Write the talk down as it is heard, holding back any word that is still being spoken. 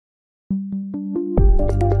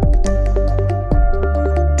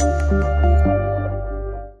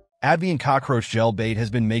Advion Cockroach Gel Bait has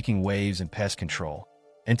been making waves in pest control,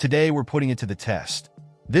 and today we're putting it to the test.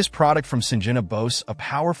 This product from Syngenta boasts a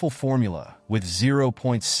powerful formula with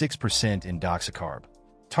 0.6% indoxacarb,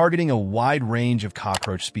 targeting a wide range of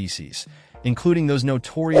cockroach species, including those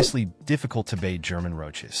notoriously difficult-to-bait German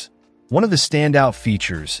roaches. One of the standout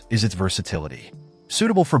features is its versatility,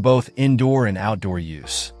 suitable for both indoor and outdoor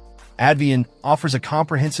use. Advion offers a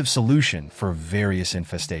comprehensive solution for various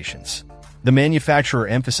infestations. The manufacturer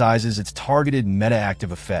emphasizes its targeted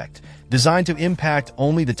meta-active effect, designed to impact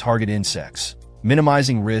only the target insects,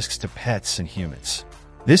 minimizing risks to pets and humans.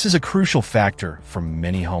 This is a crucial factor for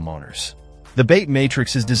many homeowners. The bait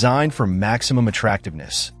matrix is designed for maximum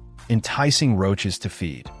attractiveness, enticing roaches to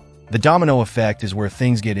feed. The domino effect is where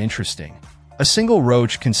things get interesting. A single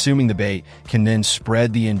roach consuming the bait can then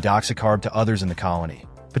spread the indoxacarb to others in the colony,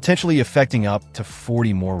 potentially affecting up to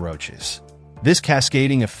 40 more roaches. This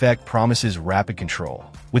cascading effect promises rapid control,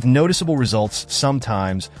 with noticeable results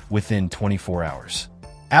sometimes within 24 hours.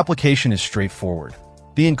 Application is straightforward.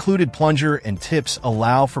 The included plunger and tips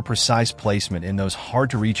allow for precise placement in those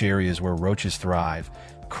hard-to-reach areas where roaches thrive: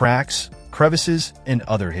 cracks, crevices, and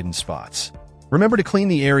other hidden spots. Remember to clean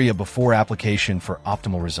the area before application for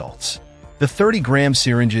optimal results. The 30-gram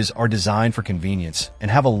syringes are designed for convenience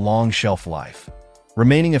and have a long shelf life,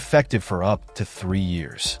 remaining effective for up to 3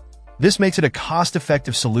 years. This makes it a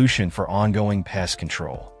cost-effective solution for ongoing pest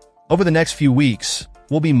control. Over the next few weeks,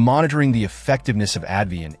 we'll be monitoring the effectiveness of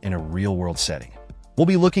Advion in a real-world setting. We'll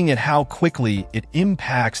be looking at how quickly it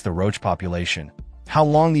impacts the roach population, how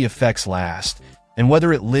long the effects last, and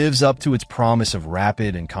whether it lives up to its promise of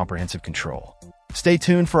rapid and comprehensive control. Stay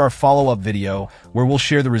tuned for our follow-up video where we'll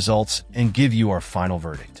share the results and give you our final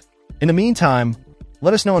verdict. In the meantime,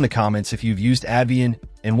 let us know in the comments if you've used Advion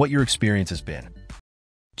and what your experience has been.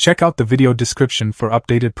 Check out the video description for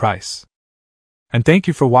updated price. And thank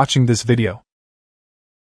you for watching this video.